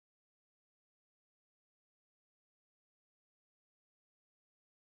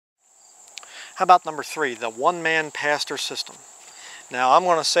How about number 3, the one-man pastor system? Now, I'm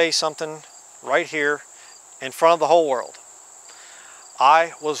going to say something right here in front of the whole world.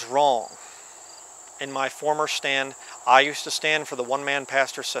 I was wrong in my former stand. I used to stand for the one-man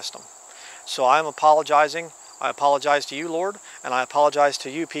pastor system. So I'm apologizing. I apologize to you, Lord, and I apologize to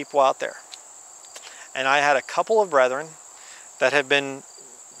you people out there. And I had a couple of brethren that have been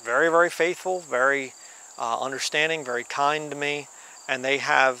very, very faithful, very understanding, very kind to me, and they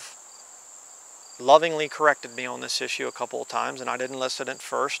have lovingly corrected me on this issue a couple of times, and I didn't listen at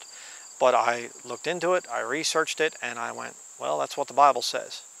first, but I looked into it, I researched it, and I went, well, that's what the Bible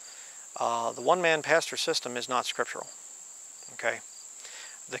says. The one-man pastor system is not scriptural, okay?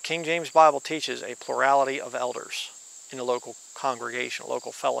 The King James Bible teaches a plurality of elders in a local congregation, a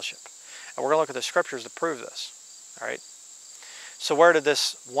local fellowship. And we're going to look at the scriptures to prove this, all right? So where did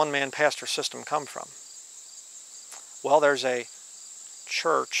this one-man pastor system come from? Well, there's a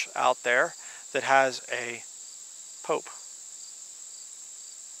church out there that has a pope.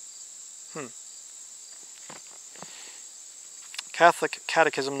 Catholic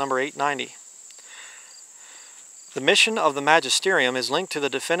Catechism number 890. The mission of the magisterium is linked to the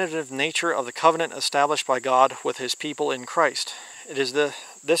definitive nature of the covenant established by God with his people in Christ. It is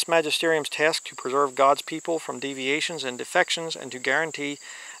this magisterium's task to preserve God's people from deviations and defections and to guarantee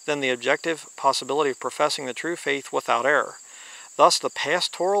them the objective possibility of professing the true faith without error. Thus, the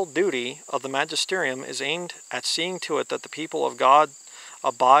pastoral duty of the magisterium is aimed at seeing to it that the people of God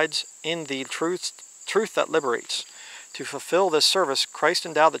abides in the truth that liberates. To fulfill this service, Christ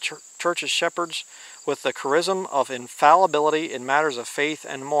endowed the church's shepherds with the charism of infallibility in matters of faith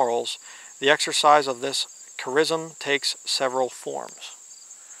and morals. The exercise of this charism takes several forms.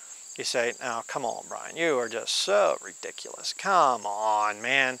 You say, now, come on, Brian, you are just so ridiculous. Come on,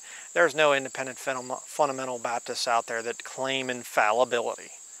 man. There's no independent fundamental Baptists out there that claim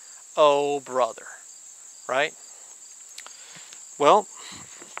infallibility. Oh, brother. Right? Well,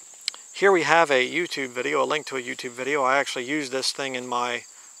 here we have a YouTube video, a link to a YouTube video. I actually used this thing in my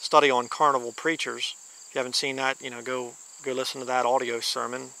study on carnival preachers. If you haven't seen that, go listen to that audio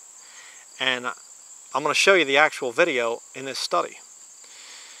sermon. And I'm going to show you the actual video in this study.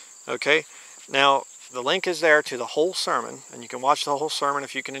 Okay, now the link is there to the whole sermon, and you can watch the whole sermon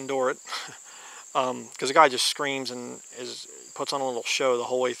if you can endure it. Because the guy just screams and puts on a little show the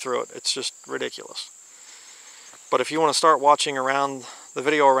whole way through it. It's just ridiculous. But if you want to start watching around the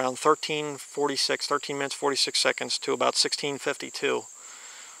video around 13 minutes 46 seconds to about 16:52,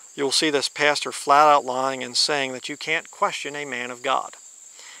 you'll see this pastor flat out lying and saying that you can't question a man of God.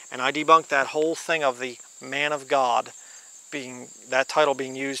 And I debunked that whole thing of the man of God that title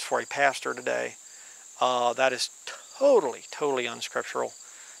being used for a pastor today. That is totally, totally unscriptural.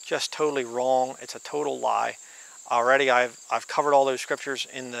 Just totally wrong. It's a total lie. Already I've covered all those scriptures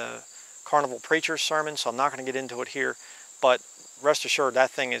in the Carnival Preacher's sermon, so I'm not going to get into it here. But rest assured,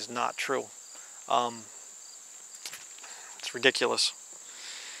 that thing is not true. It's ridiculous.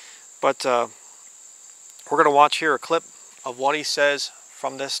 But we're going to watch here a clip of what he says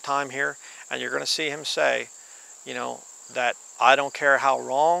from this time here, and you're going to see him say, that I don't care how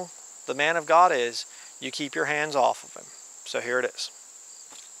wrong the man of God is, you keep your hands off of him. So here it is.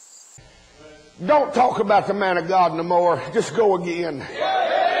 Don't talk about the man of God no more. Just go again.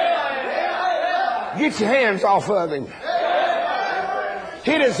 Get your hands off of him.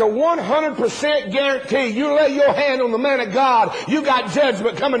 It is a 100% guarantee. You lay your hand on the man of God, you got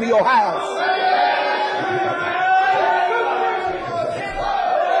judgment coming to your house.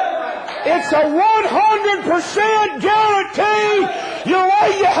 It's a 100% guarantee. You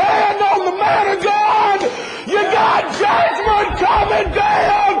lay your hand on the man of God, you got judgment coming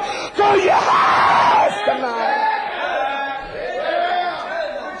down to your house tonight.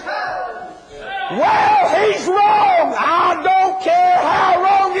 Well, he's wrong. I don't care how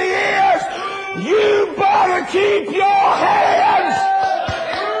wrong he is. You better keep your hands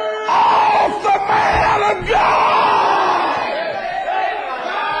off the man of God.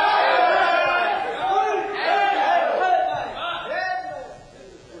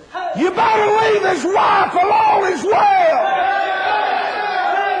 You better leave his wife alone as well.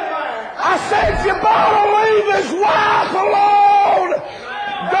 I said you better leave his wife alone.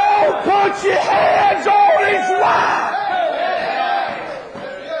 Don't put your hands on his wife.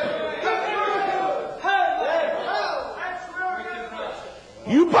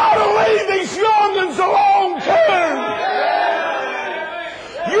 You better leave these young'uns alone too.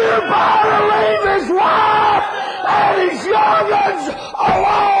 You better leave his wife and his young'uns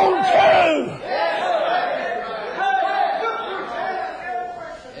alone too.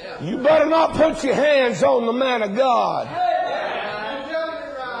 You better not put your hands on the man of God.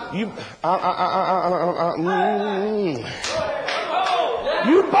 You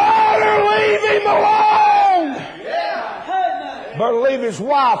better leave him alone. Better leave his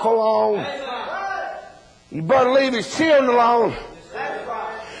wife alone. You better leave his children alone.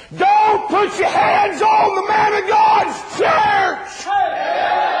 Don't put your hands on the man of God's church.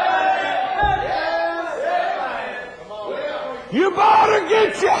 You better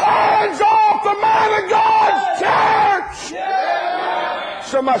get your hands off the man of God's church.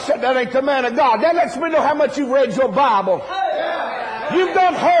 Somebody said that ain't the man of God. That lets me know how much you've read your Bible. You've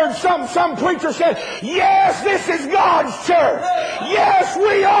done heard some preacher say, yes, this is God's church. Yes,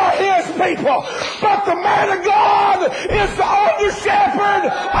 we are His people. But the man of God is the under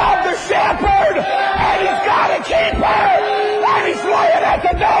shepherd of the shepherd. And he's got a keeper. And he's laying at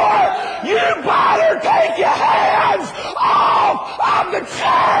the door. You better take your hands off of the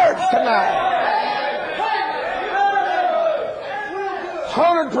church tonight.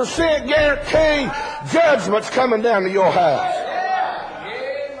 100% guarantee judgment's coming down to your house.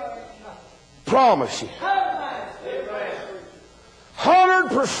 Promise you.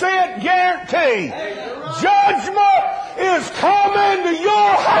 100% guarantee judgment is coming to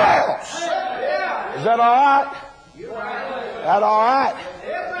your house. Is that all right? That all right?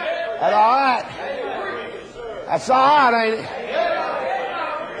 That all right? That's all right, ain't it?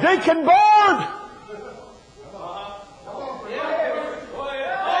 Deacon Board.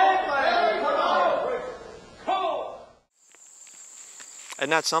 Isn't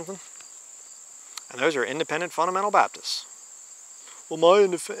that something? And those are independent fundamental Baptists. Well, my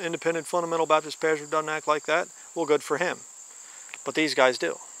independent fundamental Baptist pastor doesn't act like that. Well, good for him. But these guys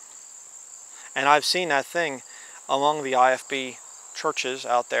do. And I've seen that thing among the IFB churches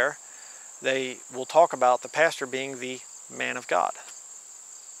out there. They will talk about the pastor being the man of God.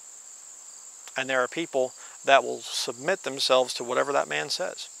 And there are people that will submit themselves to whatever that man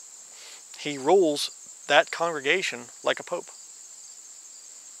says. He rules that congregation like a pope.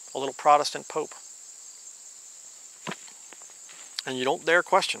 A little Protestant pope. And you don't dare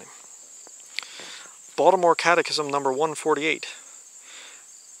question him. Baltimore Catechism number 148.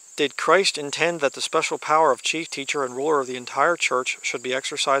 Did Christ intend that the special power of chief teacher and ruler of the entire church should be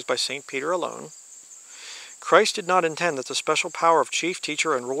exercised by St. Peter alone? Christ did not intend that the special power of chief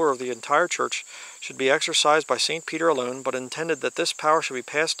teacher and ruler of the entire church should be exercised by St. Peter alone, but intended that this power should be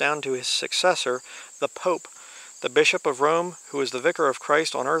passed down to his successor, the Pope, the Bishop of Rome, who is the vicar of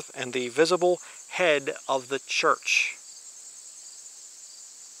Christ on earth and the visible head of the church.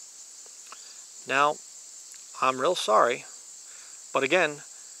 Now, I'm real sorry, but again,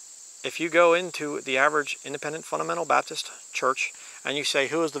 if you go into the average independent fundamental Baptist church and you say,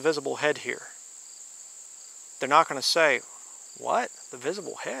 who is the visible head here? They're not going to say, what? The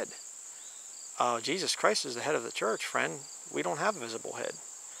visible head? Jesus Christ is the head of the church, friend. We don't have a visible head.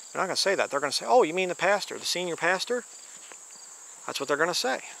 They're not going to say that. They're going to say, oh, you mean the pastor, the senior pastor? That's what they're going to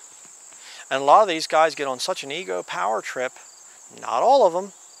say. And a lot of these guys get on such an ego power trip. Not all of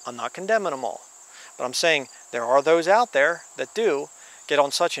them. I'm not condemning them all. But I'm saying there are those out there that do get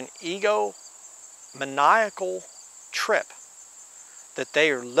on such an ego maniacal trip that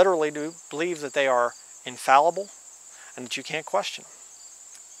they literally do believe that they are infallible and that you can't question them.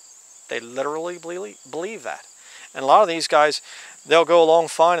 They literally believe that. And a lot of these guys, they'll go along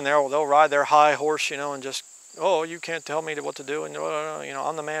fine and they'll ride their high horse, you know, and just, oh, you can't tell me what to do, and you know,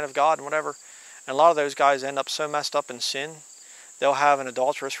 I'm the man of God and whatever. And a lot of those guys end up so messed up in sin. They'll have an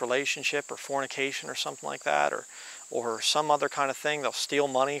adulterous relationship or fornication or something like that, or some other kind of thing. They'll steal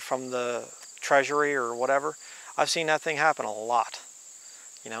money from the treasury or whatever. I've seen that thing happen a lot.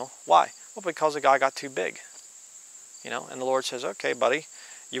 You know, why? Well, because the guy got too big. You know, and the Lord says, okay, buddy,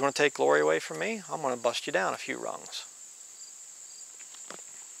 you want to take glory away from me? I'm going to bust you down a few rungs.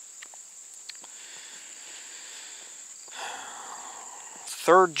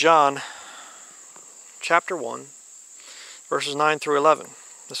 Third John chapter 1, verses 9 through 11.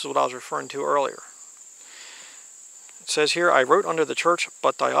 This is what I was referring to earlier. It says here, I wrote unto the church,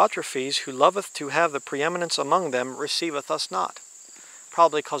 but Diotrephes, who loveth to have the preeminence among them, receiveth us not.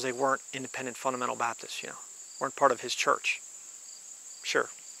 Probably because they weren't independent fundamental Baptists, you know, weren't part of his church. Sure.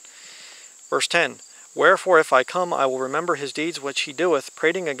 Verse 10, wherefore if I come, I will remember his deeds which he doeth,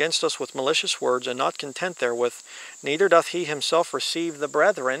 prating against us with malicious words, and not content therewith, neither doth he himself receive the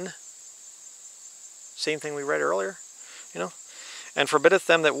brethren. Same thing we read earlier, you know, and forbiddeth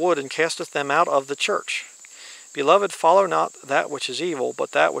them that would, and casteth them out of the church. Beloved, follow not that which is evil,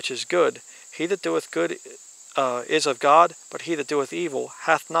 but that which is good. He that doeth good is of God, but he that doeth evil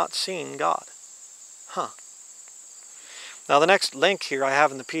hath not seen God. Now the next link here I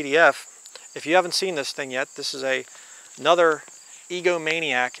have in the PDF, if you haven't seen this thing yet, this is another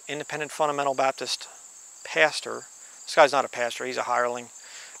egomaniac, independent fundamental Baptist pastor. This guy's not a pastor, he's a hireling.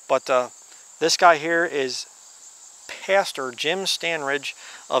 But this guy here is Pastor Jim Stanridge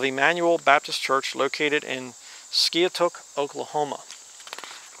of Emmanuel Baptist Church located in Skiatook, Oklahoma.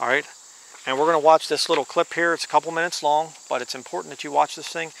 Alright, and we're going to watch this little clip here. It's a couple minutes long, but it's important that you watch this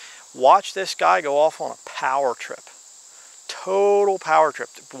thing. Watch this guy go off on a power trip. Total power trip.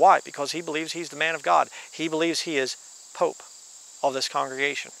 Why? Because he believes he's the man of God. He believes he is Pope of this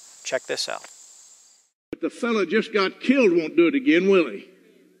congregation. Check this out. But the fellow just got killed won't do it again, will he?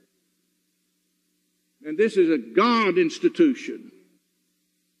 And this is a God institution.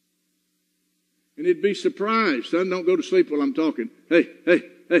 And it'd be surprised. Son, don't go to sleep while I'm talking. Hey,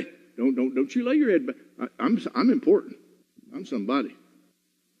 don't you lay your head back. I'm important. I'm somebody.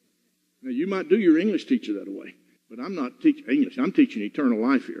 Now, you might do your English teacher that way, but I'm not teaching English. I'm teaching eternal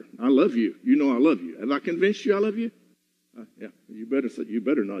life here. I love you. You know I love you. Have I convinced you I love you? Yeah. You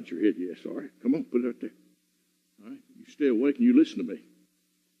better nod your head. Yes. All right. Come on. Put it right there. All right. You stay awake and you listen to me.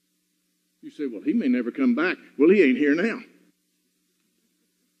 You say, well, he may never come back. Well, he ain't here now.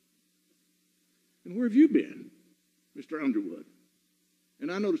 And where have you been, Mr. Underwood?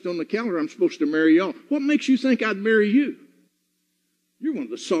 And I noticed on the calendar I'm supposed to marry y'all. What makes you think I'd marry you? You're one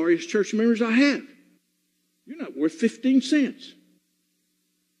of the sorriest church members I have. You're not worth 15 cents.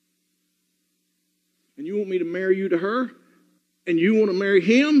 And you want me to marry you to her? And you want to marry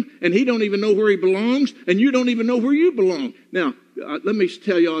him? And he don't even know where he belongs? And you don't even know where you belong? Now, let me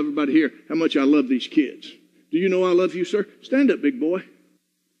tell y'all, everybody here, how much I love these kids. Do you know I love you, sir? Stand up, big boy.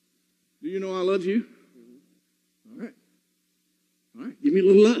 Do you know I love you? All right. All right. Give me a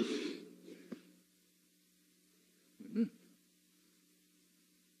little love.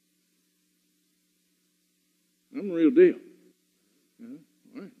 I'm the real deal.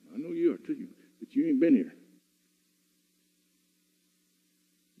 All right. I know you are too, but you ain't been here.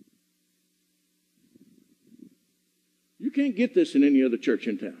 You can't get this in any other church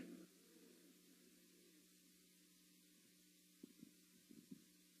in town.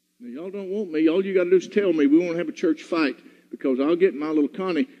 Now, y'all don't want me. All you got to do is tell me. We won't have a church fight because I'll get my little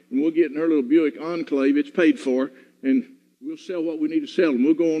Connie and we'll get in her little Buick Enclave. It's paid for. And we'll sell what we need to sell. And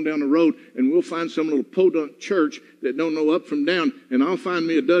we'll go on down the road and we'll find some little podunk church that don't know up from down. And I'll find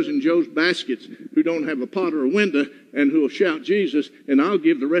me a dozen Joe's baskets who don't have a pot or a window and who will shout Jesus. And I'll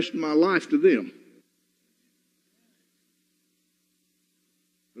give the rest of my life to them.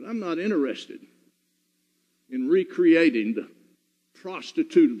 But I'm not interested in recreating the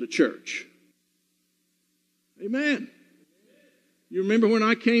prostitute of the church. Amen. You remember when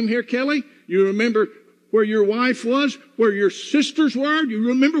I came here, Kelly? You remember where your wife was, where your sisters were? Do you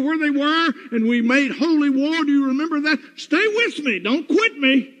remember where they were? And we made holy war. Do you remember that? Stay with me. Don't quit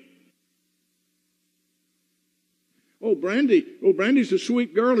me. Oh, Brandy's a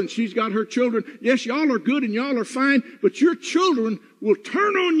sweet girl and she's got her children. Yes, y'all are good and y'all are fine, but your children will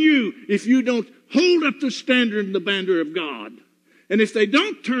turn on you if you don't hold up the standard and the banner of God. And if they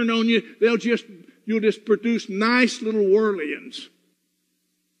don't turn on you, you'll just produce nice little whirlians.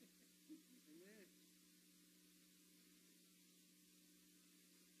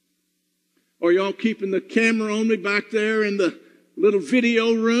 Are y'all keeping the camera on me back there in the little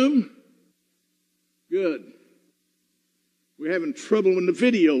video room? Good. We're having trouble in the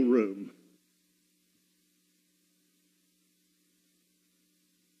video room.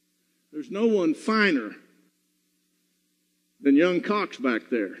 There's no one finer than young Cox back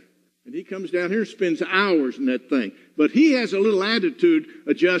there. And he comes down here and spends hours in that thing. But he has a little attitude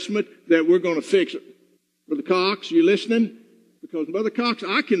adjustment that we're going to fix. Brother Cox, you listening? Because, Brother Cox,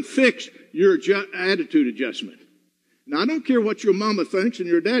 I can fix your attitude adjustment. Now, I don't care what your mama thinks and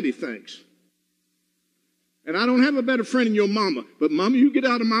your daddy thinks. And I don't have a better friend than your mama. But, Mama, you get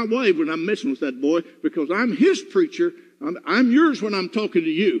out of my way when I'm messing with that boy because I'm his preacher. I'm yours when I'm talking to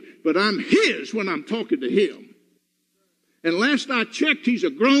you. But I'm his when I'm talking to him. And last I checked, he's a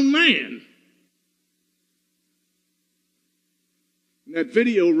grown man. And that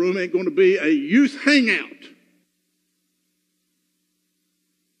video room ain't going to be a youth hangout.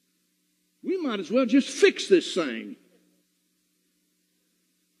 We might as well just fix this thing.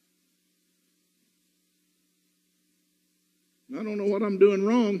 I don't know what I'm doing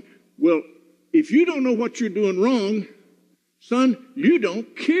wrong. Well, if you don't know what you're doing wrong, son, you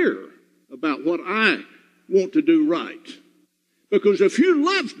don't care about what I want to do right. Because if you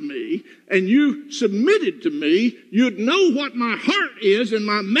loved me and you submitted to me, you'd know what my heart is and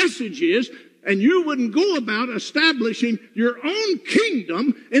my message is, and you wouldn't go about establishing your own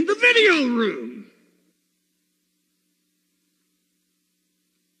kingdom in the video room.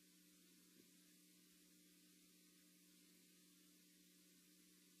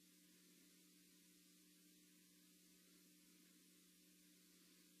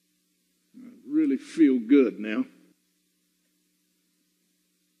 feel good now.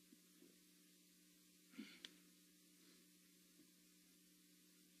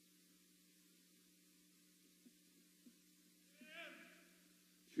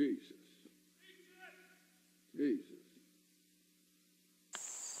 Jesus. Jesus.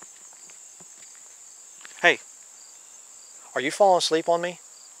 Hey, are you falling asleep on me?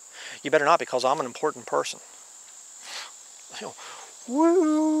 You better not, because I'm an important person. You know,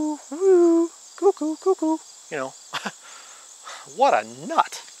 woo, woo, cuckoo, cuckoo. You know, what a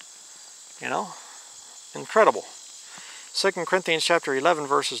nut. You know, incredible. 2 Corinthians chapter 11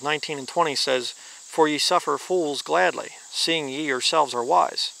 verses 19 and 20 says, "For ye suffer fools gladly, seeing ye yourselves are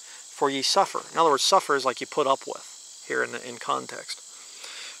wise. For ye suffer." In other words, suffer is like you put up with here in context.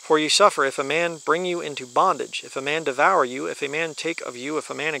 "For ye suffer, if a man bring you into bondage, if a man devour you, if a man take of you, if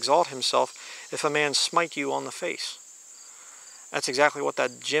a man exalt himself, if a man smite you on the face." That's exactly what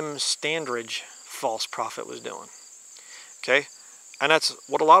that Jim Standridge false prophet was doing. Okay? And that's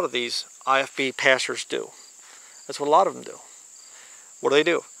what a lot of these IFB pastors do. That's what a lot of them do. What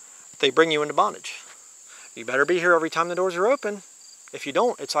do? They bring you into bondage. You better be here every time the doors are open. If you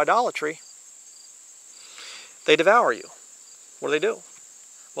don't, it's idolatry. They devour you. What do?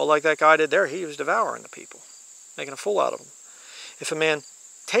 Well, like that guy did there, he was devouring the people, making a fool out of them. If a man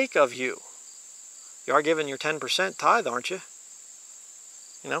take of you, you are giving your 10% tithe, aren't you?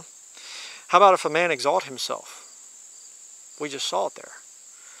 You know? How about if a man exalt himself? We just saw it there.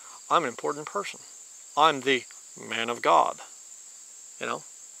 I'm an important person. I'm the man of God. You know?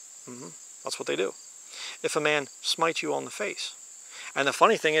 That's what they do. If a man smite you on the face. And the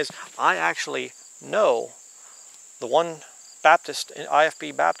funny thing is, I actually know the one Baptist,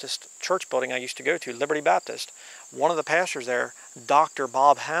 IFB Baptist church building I used to go to, Liberty Baptist. One of the pastors there, Dr.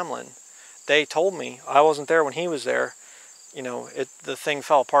 Bob Hamlin, they told me, I wasn't there when he was there, you know, the thing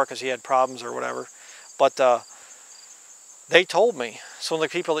fell apart because he had problems or whatever, but they told me, some of the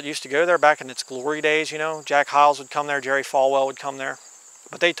people that used to go there back in its glory days, you know, Jack Hiles would come there, Jerry Falwell would come there,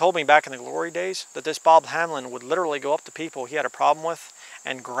 but they told me back in the glory days that this Bob Hamlin would literally go up to people he had a problem with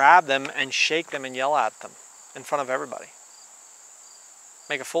and grab them and shake them and yell at them in front of everybody.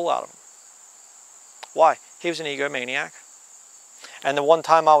 Make a fool out of him. Why? He was an egomaniac. And the one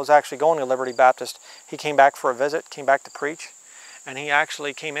time I was actually going to Liberty Baptist, he came back for a visit, came back to preach, and he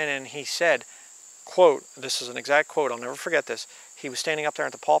actually came in and he said, quote, this is an exact quote, I'll never forget this, he was standing up there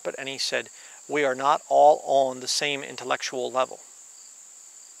at the pulpit and he said, "We are not all on the same intellectual level."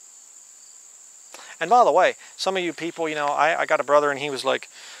 And by the way, some of you people, you know, I got a brother and he was like,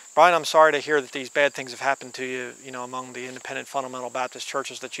 "Brian, I'm sorry to hear that these bad things have happened to you, you know, among the independent fundamental Baptist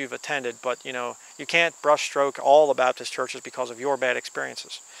churches that you've attended, but, you know, you can't brush stroke all the Baptist churches because of your bad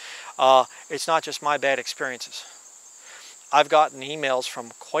experiences." It's not just my bad experiences. I've gotten emails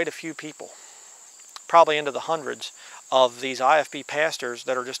from quite a few people, probably into the hundreds, of these IFB pastors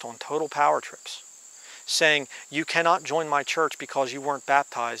that are just on total power trips, saying, "You cannot join my church because you weren't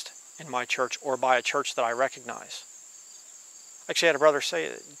baptized in my church or by a church that I recognize." Actually, I had a brother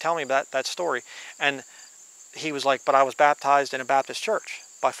tell me about that story, and he was like, "But I was baptized in a Baptist church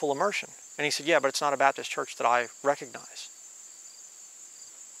by full immersion." And he said, "Yeah, but it's not a Baptist church that I recognize."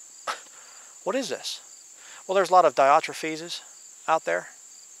 What is this? Well, there's a lot of Diotrepheses out there,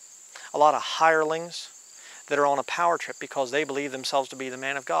 a lot of hirelings that are on a power trip because they believe themselves to be the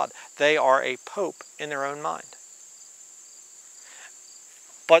man of God. They are a pope in their own mind.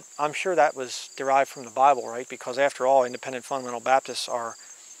 But I'm sure that was derived from the Bible, right? Because after all, independent fundamental Baptists are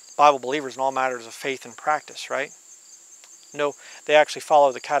Bible believers in all matters of faith and practice, right? No, they actually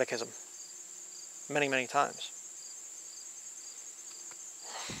follow the Catechism many, many times.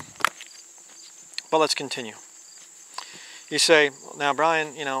 But let's continue. You say, "Now,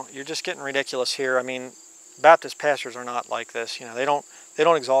 Brian, you know, you're just getting ridiculous here. I mean, Baptist pastors are not like this. You know, they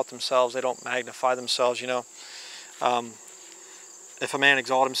don't exalt themselves. They don't magnify themselves, you know. If a man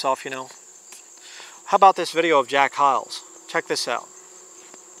exalt himself, you know." How about this video of Jack Hiles? Check this out.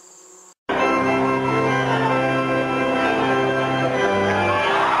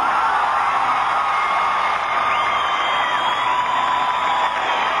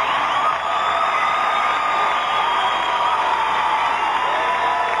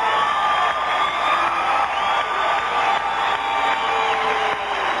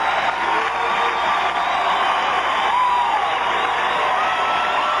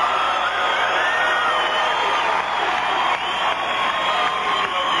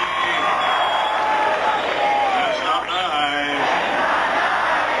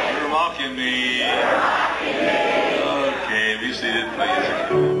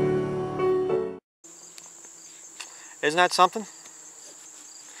 Isn't that something?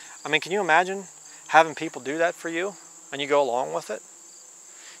 I mean, can you imagine having people do that for you, and you go along with it?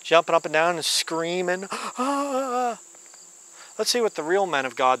 Jumping up and down and screaming. Ah. Let's see what the real men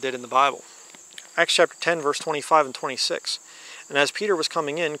of God did in the Bible. Acts chapter 10, verse 25 and 26. And as Peter was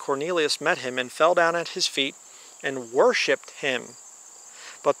coming in, Cornelius met him and fell down at his feet and worshipped him.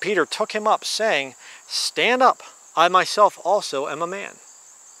 But Peter took him up, saying, Stand up, I myself also am a man.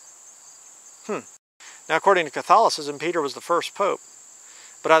 Now, according to Catholicism, Peter was the first pope.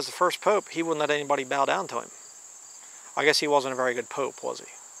 But as the first pope, he wouldn't let anybody bow down to him. I guess he wasn't a very good pope, was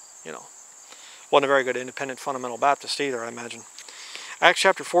he? You know, wasn't a very good independent fundamental Baptist either, I imagine. Acts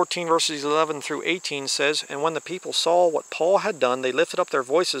chapter 14, verses 11 through 18 says, And when the people saw what Paul had done, they lifted up their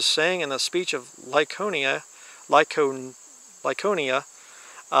voices, saying in the speech of Lycaonia, the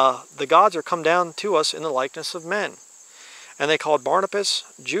gods are come down to us in the likeness of men. And they called Barnabas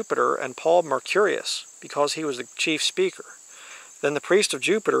Jupiter, and Paul Mercurius, because he was the chief speaker. Then the priest of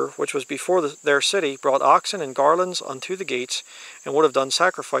Jupiter, which was before their city, brought oxen and garlands unto the gates, and would have done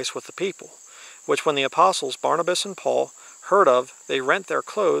sacrifice with the people. Which when the apostles Barnabas and Paul heard of, they rent their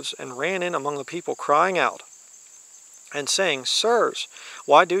clothes, and ran in among the people, crying out, and saying, Sirs,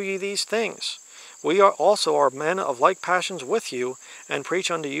 why do ye these things? We also are men of like passions with you, and preach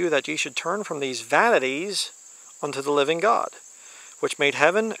unto you that ye should turn from these vanities unto the living God, which made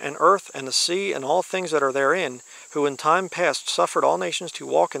heaven and earth and the sea and all things that are therein, who in time past suffered all nations to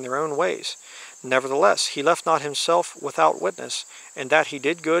walk in their own ways. Nevertheless, he left not himself without witness, and that he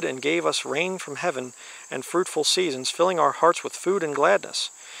did good and gave us rain from heaven and fruitful seasons, filling our hearts with food and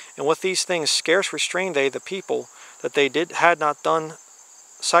gladness. And with these things scarce restrained they the people, that they had not done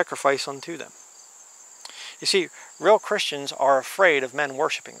sacrifice unto them. You see, real Christians are afraid of men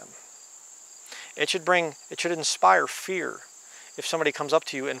worshiping them. It should inspire fear if somebody comes up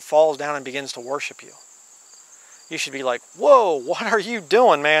to you and falls down and begins to worship you. You should be like, Whoa, what are you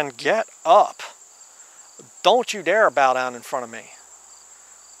doing, man? Get up. Don't you dare bow down in front of me.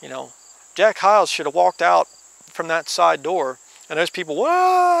 You know, Jack Hiles should have walked out from that side door, and those people,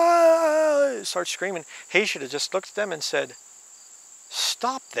 whoa, start screaming. He should have just looked at them and said,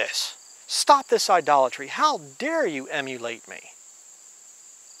 Stop this. Stop this idolatry. How dare you emulate me?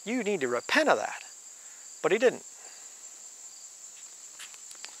 You need to repent of that. But he didn't.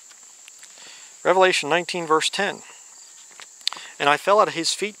 Revelation 19, verse 10. And I fell at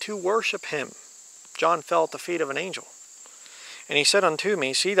his feet to worship him. John fell at the feet of an angel. And he said unto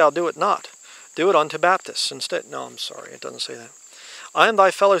me, See thou do it not. Do it unto Baptists instead. No, I'm sorry, it doesn't say that. I am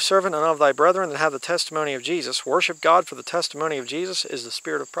thy fellow servant and of thy brethren that have the testimony of Jesus. Worship God, for the testimony of Jesus is the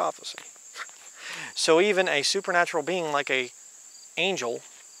spirit of prophecy. So even a supernatural being like a angel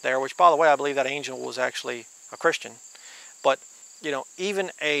there, which by the way, I believe that angel was actually a Christian. But, you know,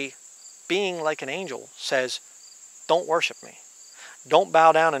 even a being like an angel says, don't worship me. Don't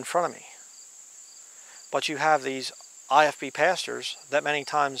bow down in front of me. But you have these IFB pastors that many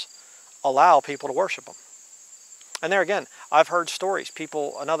times allow people to worship them. And there again, I've heard stories.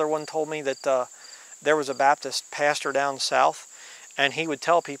 Another one told me that there was a Baptist pastor down south, and he would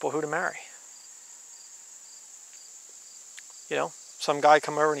tell people who to marry. You know, some guy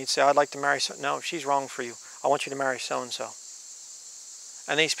come over and he'd say, I'd like to marry no, she's wrong for you. I want you to marry so-and-so.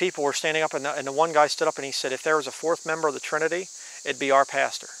 And these people were standing up, and the one guy stood up and he said, if there was a fourth member of the Trinity, it'd be our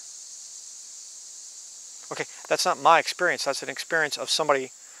pastor. Okay, that's not my experience. That's an experience of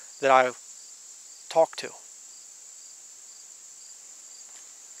somebody that I talked to.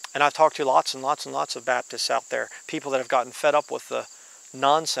 And I've talked to lots and lots and lots of Baptists out there, people that have gotten fed up with the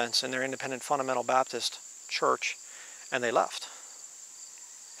nonsense in their independent fundamental Baptist church, and they left.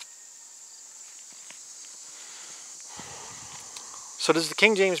 So does the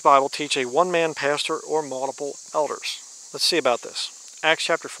King James Bible teach a one-man pastor or multiple elders? Let's see about this. Acts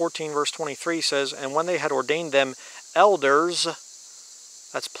chapter 14, verse 23 says, And when they had ordained them elders,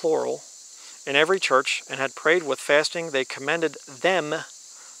 that's plural, in every church, and had prayed with fasting, they commended them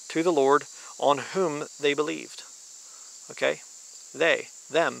to the Lord, on whom they believed. Okay? They,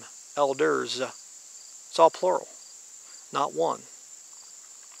 them, elders. It's all plural, not one.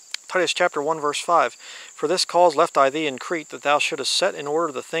 Titus chapter 1, verse 5. For this cause left I thee in Crete, that thou shouldest set in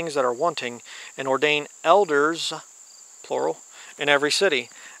order the things that are wanting, and ordain elders, plural, in every city,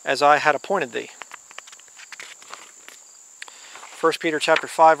 as I had appointed thee. 1 Peter chapter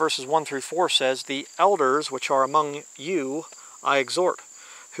 5, verses 1 through 4 says, The elders which are among you I exhort,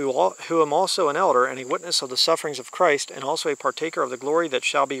 who am also an elder, and a witness of the sufferings of Christ, and also a partaker of the glory that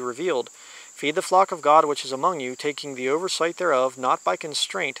shall be revealed. Feed the flock of God which is among you, taking the oversight thereof, not by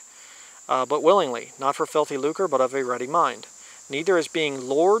constraint, but willingly, not for filthy lucre, but of a ready mind. Neither as being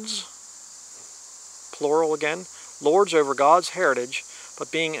lords, plural again, lords over God's heritage,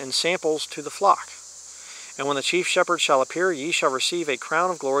 but being ensamples to the flock. And when the chief shepherd shall appear, ye shall receive a crown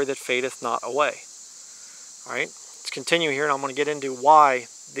of glory that fadeth not away. All right, let's continue here, and I'm going to get into why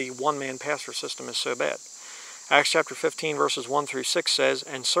the one-man pastor system is so bad. Acts chapter 15, verses 1 through 6 says,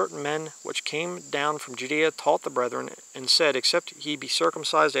 And certain men which came down from Judea taught the brethren, and said, Except ye be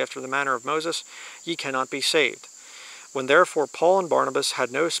circumcised after the manner of Moses, ye cannot be saved. When therefore Paul and Barnabas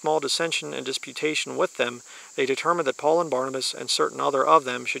had no small dissension and disputation with them, they determined that Paul and Barnabas and certain other of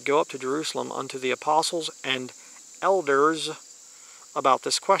them should go up to Jerusalem unto the apostles and elders about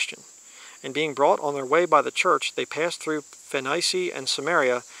this question. And being brought on their way by the church, they passed through Phoenicia and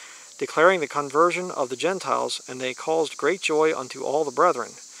Samaria, declaring the conversion of the Gentiles, and they caused great joy unto all the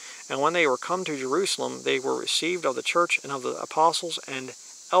brethren. And when they were come to Jerusalem, they were received of the church and of the apostles and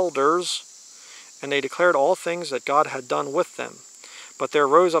elders, and they declared all things that God had done with them. But there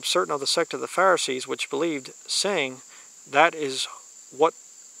rose up certain of the sect of the Pharisees which believed, saying that it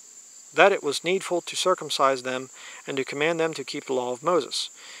was needful to circumcise them, and to command them to keep the law of Moses.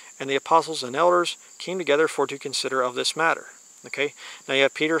 And the apostles and elders came together for to consider of this matter. Okay, now you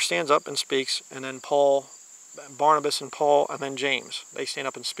have Peter stands up and speaks, and then Paul, Barnabas and Paul, and then James. They stand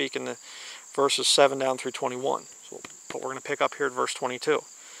up and speak in the verses 7 down through 21. So, but we're going to pick up here at verse 22.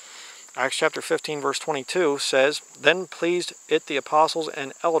 Acts chapter 15, verse 22 says, Then pleased it the apostles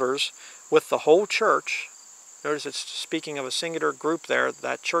and elders with the whole church. Notice it's speaking of a singular group there,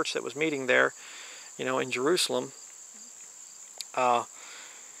 that church that was meeting there, in Jerusalem. But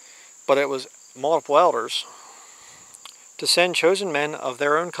it was multiple elders, to send chosen men of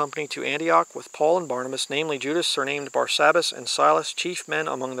their own company to Antioch with Paul and Barnabas, namely Judas surnamed Barsabbas and Silas, chief men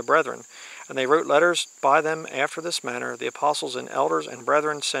among the brethren. And they wrote letters by them after this manner, The apostles and elders and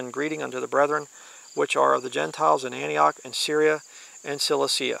brethren send greeting unto the brethren, which are of the Gentiles in Antioch and Syria and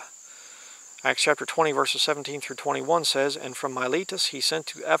Cilicia. Acts chapter 20, verses 17 through 21 says, And from Miletus he sent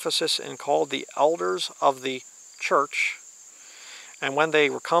to Ephesus and called the elders of the church. And when they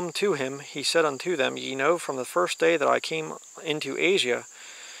were come to him, he said unto them, Ye know from the first day that I came into Asia,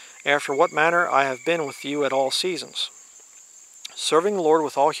 after what manner I have been with you at all seasons, serving the Lord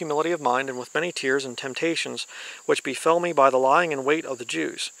with all humility of mind, and with many tears and temptations, which befell me by the lying in wait of the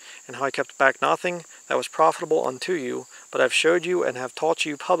Jews, and how I kept back nothing that was profitable unto you, but have showed you and have taught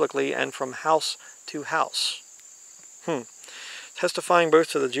you publicly, and from house to house. Testifying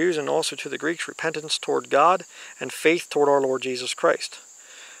both to the Jews and also to the Greeks repentance toward God and faith toward our Lord Jesus Christ.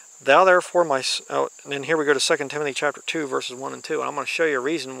 Thou therefore and then here we go to 2 Timothy chapter 2, verses 1 and 2, and I'm going to show you a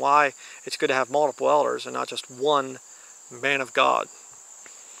reason why it's good to have multiple elders and not just one man of God.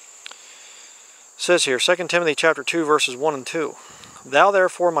 It says here, 2 Timothy chapter 2, verses 1 and 2, Thou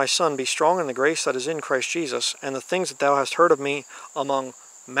therefore, my son, be strong in the grace that is in Christ Jesus, and the things that thou hast heard of me among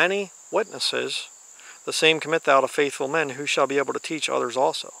many witnesses, the same commit thou to faithful men, who shall be able to teach others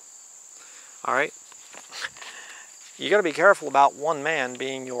also. All right? You got to be careful about one man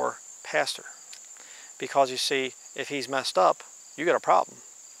being your pastor, because you see, if he's messed up, you got a problem.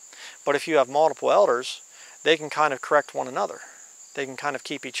 But if you have multiple elders, they can kind of correct one another. They can kind of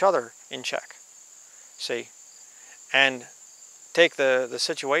keep each other in check. See? And take the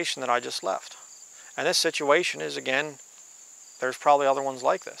situation that I just left. And this situation is, again, there's probably other ones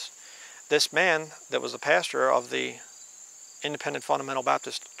like this. This man that was the pastor of the Independent Fundamental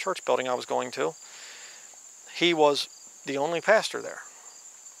Baptist Church building I was going to, he was the only pastor there.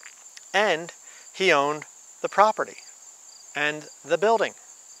 And he owned the property and the building.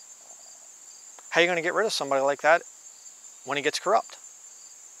 How are you going to get rid of somebody like that when he gets corrupt?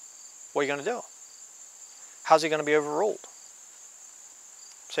 What are you going to do? How's he going to be overruled?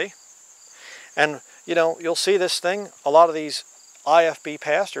 See? And, you'll see this thing, a lot of these IFB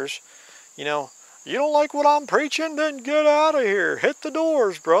pastors, you don't like what I'm preaching, then get out of here. Hit the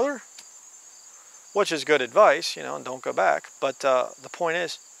doors, brother. Which is good advice, and don't go back. But the point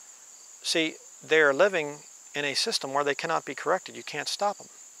is, see, they're living in a system where they cannot be corrected. You can't stop them.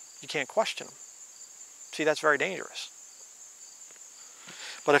 You can't question them. See, that's very dangerous.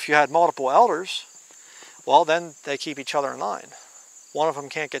 But if you had multiple elders, well, then they keep each other in line. One of them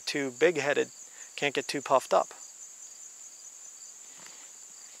can't get too big-headed, can't get too puffed up.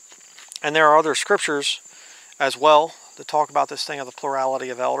 And there are other scriptures as well that talk about this thing of the plurality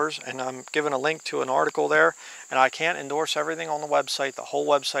of elders. And I'm given a link to an article there. And I can't endorse everything on the website, the whole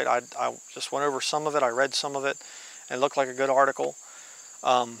website. I just went over some of it. I read some of it. And it looked like a good article.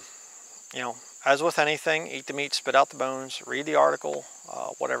 As with anything, eat the meat, spit out the bones. Read the article.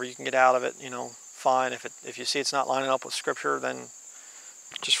 Whatever you can get out of it, fine. If you see it's not lining up with Scripture, then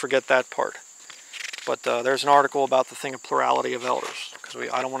just forget that part. But there's an article about the thing of plurality of elders, because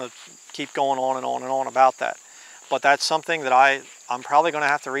I don't want to keep going on and on and on about that. But that's something that I I'm probably going to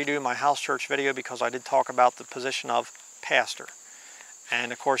have to redo my house church video because I did talk about the position of pastor.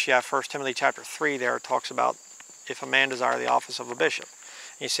 And of course you have 1 Timothy chapter 3 there. It talks about if a man desire the office of a bishop.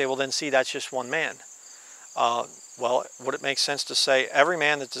 And you say, well then see, that's just one man. Well, would it make sense to say every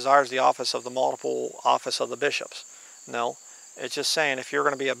man that desires the office of the multiple office of the bishops? No. It's just saying if you're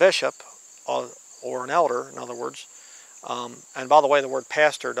going to be a bishop or an elder, in other words, and by the way, the word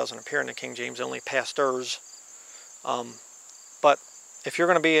pastor doesn't appear in the King James, only pastors. But if you're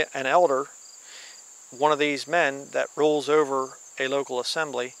going to be an elder, one of these men that rules over a local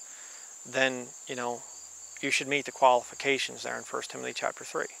assembly, then, you know, you should meet the qualifications there in 1 Timothy chapter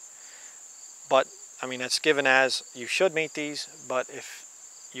 3. But, I mean, it's given as you should meet these, but if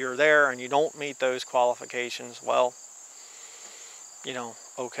you're there and you don't meet those qualifications, well, you know,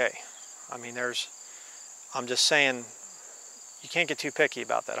 okay. I mean, I'm just saying, you can't get too picky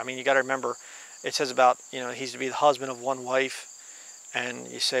about that. I mean, you got to remember, it says about, you know, he's to be the husband of one wife, and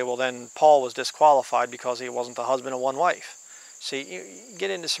you say, well, then Paul was disqualified because he wasn't the husband of one wife. See, you get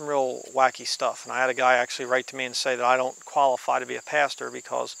into some real wacky stuff. And I had a guy actually write to me and say that I don't qualify to be a pastor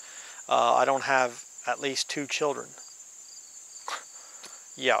because I don't have at least 2 children.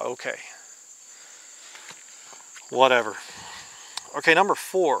 Yeah, okay. Whatever. Okay, number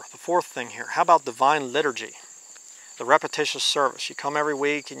 4, the 4th thing here. How about divine liturgy? The repetitious service. You come every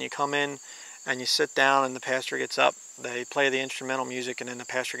week and you come in and you sit down and the pastor gets up. They play the instrumental music and then the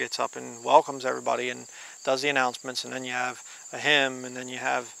pastor gets up and welcomes everybody and does the announcements, and then you have a hymn, and then you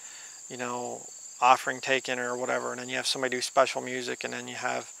have, you know, offering taken or whatever, and then you have somebody do special music, and then you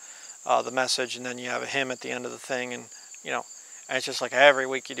have the message, and then you have a hymn at the end of the thing, and, you know, and it's just like every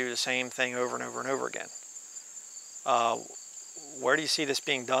week you do the same thing over and over and over again. Where do you see this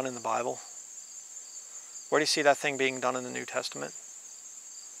being done in the Bible? Where do you see that thing being done in the New Testament?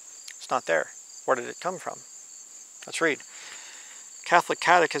 It's not there. Where did it come from? Let's read. Catholic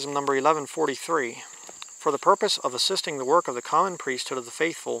Catechism number 1143. For the purpose of assisting the work of the common priesthood of the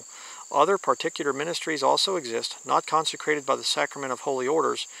faithful, other particular ministries also exist, not consecrated by the sacrament of holy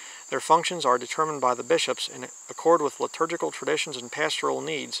orders. Their functions are determined by the bishops in accord with liturgical traditions and pastoral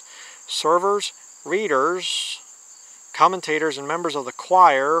needs. Servers, readers, commentators, and members of the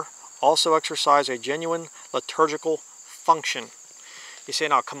choir also exercise a genuine liturgical function. You say,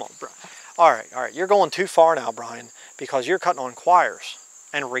 now, come on, Brian. All right, you're going too far now, Brian, because you're cutting on choirs.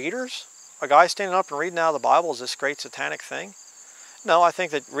 And readers? A guy standing up and reading out of the Bible is this great satanic thing? No, I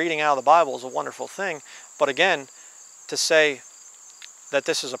think that reading out of the Bible is a wonderful thing. But again, to say that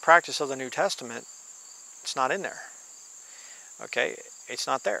this is a practice of the New Testament, it's not in there. Okay, it's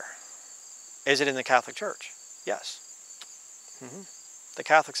not there. Is it in the Catholic Church? Yes. The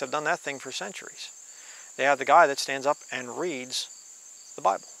Catholics have done that thing for centuries. They have the guy that stands up and reads the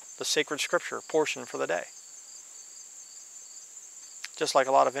Bible, the sacred scripture portion for the day. Just like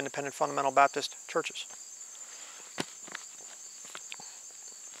a lot of independent fundamental Baptist churches.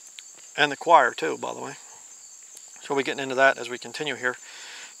 And the choir too, by the way. So we'll be getting into that as we continue here.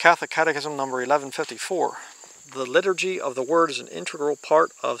 Catholic Catechism number 1154. The liturgy of the Word is an integral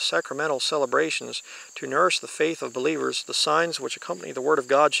part of sacramental celebrations. To nourish the faith of believers, the signs which accompany the Word of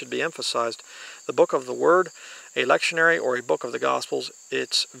God should be emphasized. The book of the Word, a lectionary or a book of the Gospels,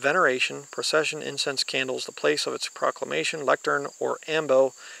 its veneration, procession, incense, candles, the place of its proclamation, lectern, or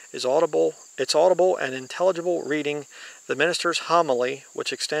ambo, is audible. Its audible and intelligible reading, the minister's homily,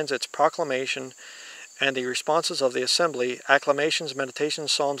 which extends its proclamation, and the responses of the assembly, acclamations,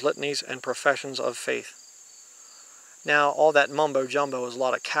 meditations, psalms, litanies, and professions of faith. Now, all that mumbo-jumbo is a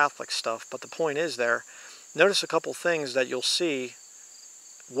lot of Catholic stuff, but the point is there, notice a couple things that you'll see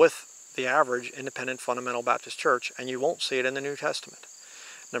with the average independent fundamental Baptist church, and you won't see it in the New Testament.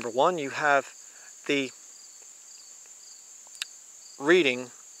 Number one, you have the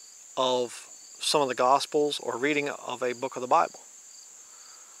reading of some of the Gospels or reading of a book of the Bible.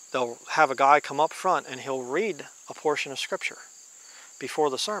 They'll have a guy come up front and he'll read a portion of Scripture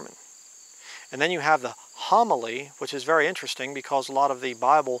before the sermon. And then you have the homily, which is very interesting because a lot of the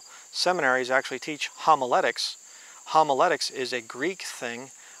Bible seminaries actually teach homiletics. Homiletics is a Greek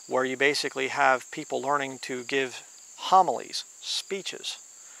thing where you basically have people learning to give homilies, speeches,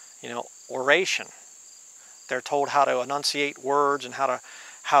 you know, oration. They're told how to enunciate words and how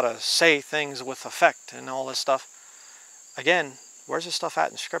to say things with effect and all this stuff. Again, where's this stuff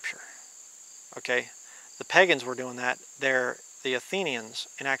at in Scripture? Okay, the pagans were doing that. They're the Athenians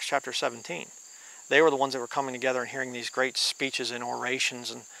in Acts chapter 17. They were the ones that were coming together and hearing these great speeches and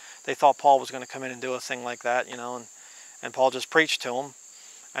orations, and they thought Paul was going to come in and do a thing like that, you know, and Paul just preached to them,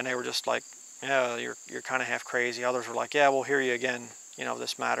 and they were just like, yeah, you're kind of half crazy. Others were like, yeah, we'll hear you again, you know,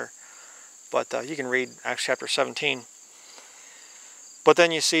 this matter. But you can read Acts chapter 17. But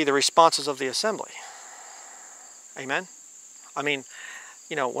then you see the responses of the assembly. Amen? I mean,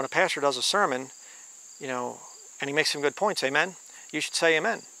 you know, when a pastor does a sermon, you know, and he makes some good points, amen, you should say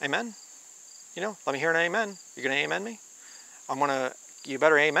amen. Amen? You know, let me hear an amen. You're going to amen me? You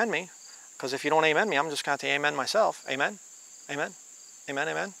better amen me, because if you don't amen me, I'm just going to have to amen myself. Amen? Amen? Amen,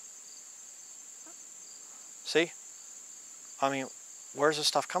 amen? See? I mean, where's this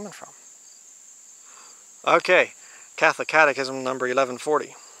stuff coming from? Okay, Catholic Catechism number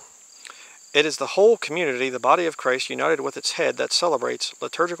 1140. It is the whole community, the body of Christ, united with its head, that celebrates.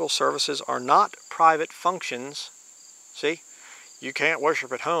 Liturgical services are not private functions. See? You can't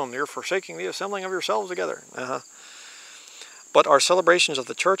worship at home. You're forsaking the assembling of yourselves together. But are celebrations of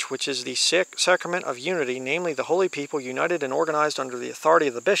the Church, which is the sacrament of unity, namely the holy people united and organized under the authority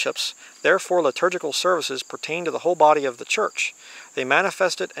of the bishops. Therefore, liturgical services pertain to the whole body of the Church. They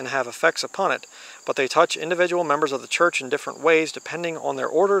manifest it and have effects upon it, but they touch individual members of the Church in different ways, depending on their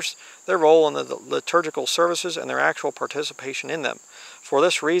orders, their role in the liturgical services, and their actual participation in them. For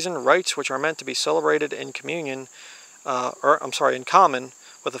this reason, rites which are meant to be celebrated in in common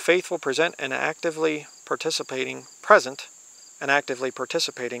with the faithful present and actively participating,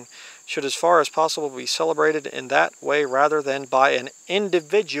 should as far as possible be celebrated in that way rather than by an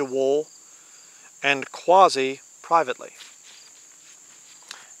individual and quasi-privately.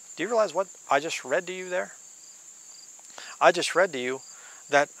 Do you realize what I just read to you there? I just read to you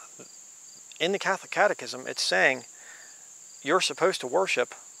that in the Catholic Catechism it's saying you're supposed to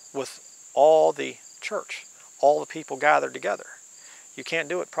worship with all the church, all the people gathered together. You can't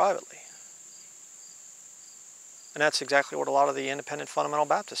do it privately. And that's exactly what a lot of the independent fundamental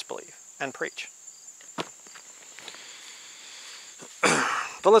Baptists believe and preach.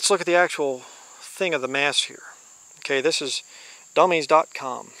 But let's look at the actual thing of the Mass here. Okay, this is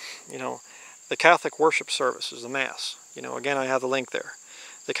dummies.com. You know, the Catholic worship services, the Mass. You know, again, I have the link there.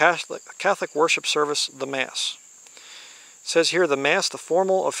 The Catholic worship service, the Mass. It says here, the Mass, the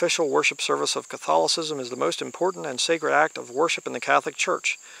formal official worship service of Catholicism, is the most important and sacred act of worship in the Catholic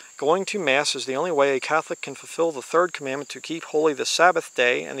Church. Going to Mass is the only way a Catholic can fulfill the third commandment to keep holy the Sabbath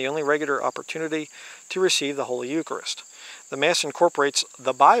day and the only regular opportunity to receive the Holy Eucharist. The Mass incorporates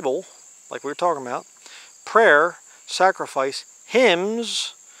the Bible, like we were talking about, prayer, sacrifice,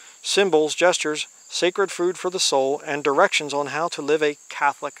 hymns, symbols, gestures, sacred food for the soul, and directions on how to live a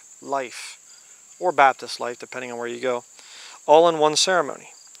Catholic life, or Baptist life, depending on where you go, all in one ceremony.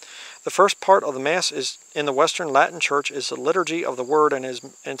 The first part of the Mass is in the Western Latin Church is the liturgy of the Word, and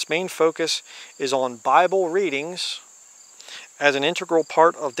its main focus is on Bible readings as an integral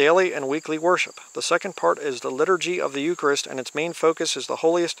part of daily and weekly worship. The second part is the liturgy of the Eucharist, and its main focus is the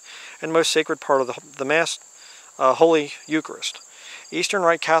holiest and most sacred part of the Mass, Holy Eucharist. Eastern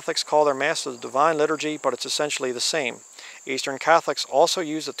Rite Catholics call their Mass the Divine Liturgy, but it's essentially the same. Eastern Catholics also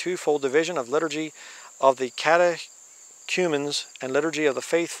use the twofold division of liturgy of the catechumens and liturgy of the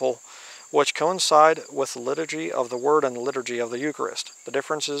faithful, which coincide with the liturgy of the Word and the liturgy of the Eucharist. The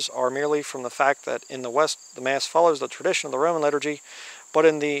differences are merely from the fact that in the West, the Mass follows the tradition of the Roman liturgy, but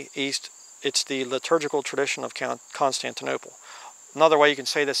in the East, it's the liturgical tradition of Constantinople. Another way you can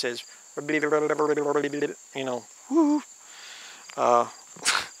say this is, you know,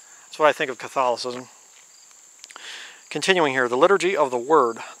 that's what I think of Catholicism. Continuing here, the liturgy of the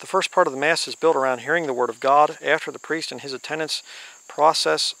Word. The first part of the Mass is built around hearing the Word of God. After the priest and his attendants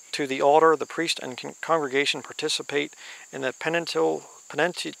process to the altar, the priest and congregation participate in the penitential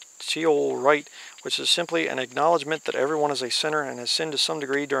rite, which is simply an acknowledgement that everyone is a sinner and has sinned to some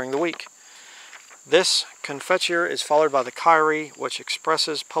degree during the week. This confessure is followed by the Kyrie, which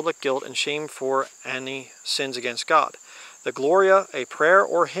expresses public guilt and shame for any sins against God. The Gloria, a prayer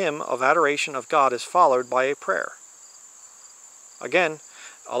or hymn of adoration of God, is followed by a prayer. Again,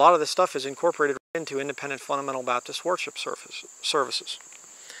 a lot of this stuff is incorporated into independent fundamental Baptist worship services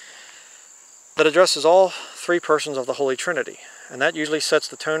that addresses all three persons of the Holy Trinity, and that usually sets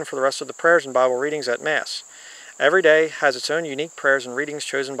the tone for the rest of the prayers and Bible readings at Mass. Every day has its own unique prayers and readings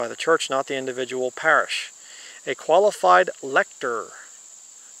chosen by the Church, not the individual parish. A qualified lector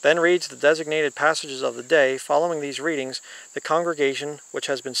then reads the designated passages of the day. Following these readings, the congregation, which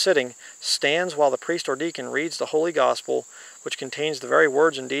has been sitting, stands while the priest or deacon reads the Holy Gospel, which contains the very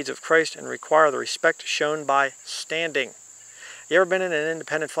words and deeds of Christ and require the respect shown by standing. You ever been in an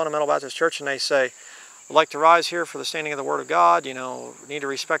independent fundamental Baptist church and they say, I'd like to rise here for the standing of the Word of God, you know, we need to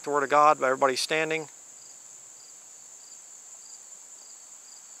respect the Word of God, but everybody's standing?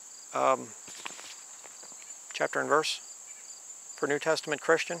 Chapter and verse for New Testament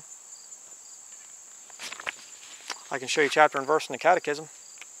Christian. I can show you chapter and verse in the Catechism.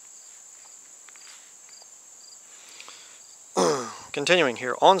 Continuing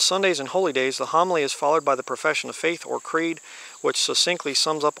here, on Sundays and holy days, the homily is followed by the profession of faith or creed, which succinctly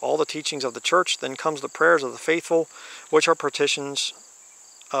sums up all the teachings of the Church. Then comes the prayers of the faithful, which are petitions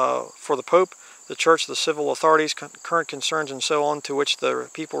for the Pope, the Church, the civil authorities, current concerns, and so on, to which the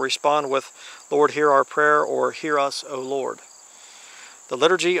people respond with, Lord, hear our prayer, or hear us, O Lord. The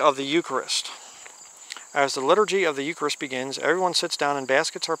Liturgy of the Eucharist. As the Liturgy of the Eucharist begins, everyone sits down and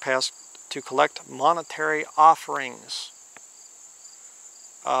baskets are passed to collect monetary offerings.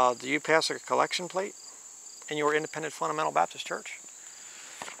 Do you pass a collection plate in your independent fundamental Baptist church?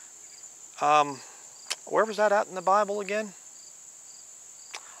 Where was that at in the Bible again?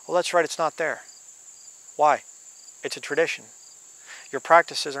 Well, that's right, it's not there. Why? It's a tradition. Your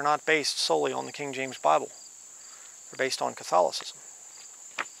practices are not based solely on the King James Bible. They're based on Catholicism.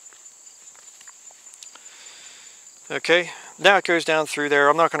 Okay, now it goes down through there.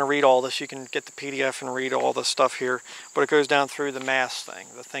 I'm not going to read all this. You can get the PDF and read all this stuff here. But it goes down through the Mass thing,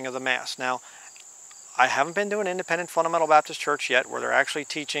 the thing of the Mass. Now, I haven't been to an independent fundamental Baptist church yet where they're actually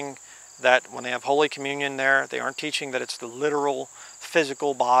teaching that when they have Holy Communion there, they aren't teaching that it's the literal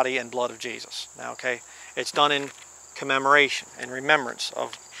physical body and blood of Jesus. Now, okay, it's done in commemoration and remembrance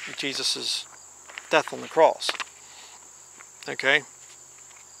of Jesus' death on the cross. Okay,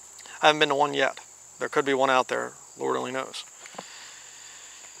 I haven't been to one yet. There could be one out there. Lord only knows.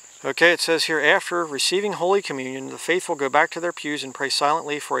 Okay, it says here, after receiving Holy Communion, the faithful go back to their pews and pray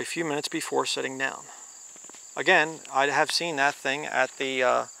silently for a few minutes before sitting down. Again, I have seen that thing at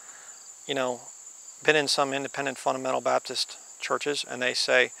the, been in some independent fundamental Baptist churches, and they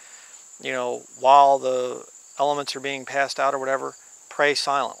say, while the elements are being passed out or whatever, pray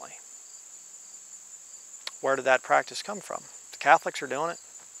silently. Where did that practice come from? The Catholics are doing it.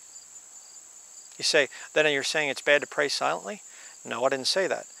 You say, then you're saying it's bad to pray silently? No, I didn't say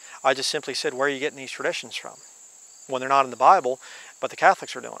that. I just simply said, where are you getting these traditions from? When they're not in the Bible, but the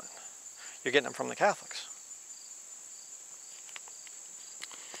Catholics are doing it. You're getting them from the Catholics.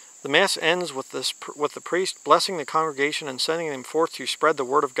 The Mass ends with the priest blessing the congregation and sending them forth to spread the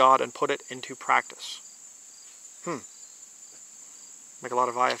Word of God and put it into practice. Make a lot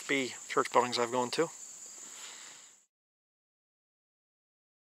of IFB church buildings I've gone to.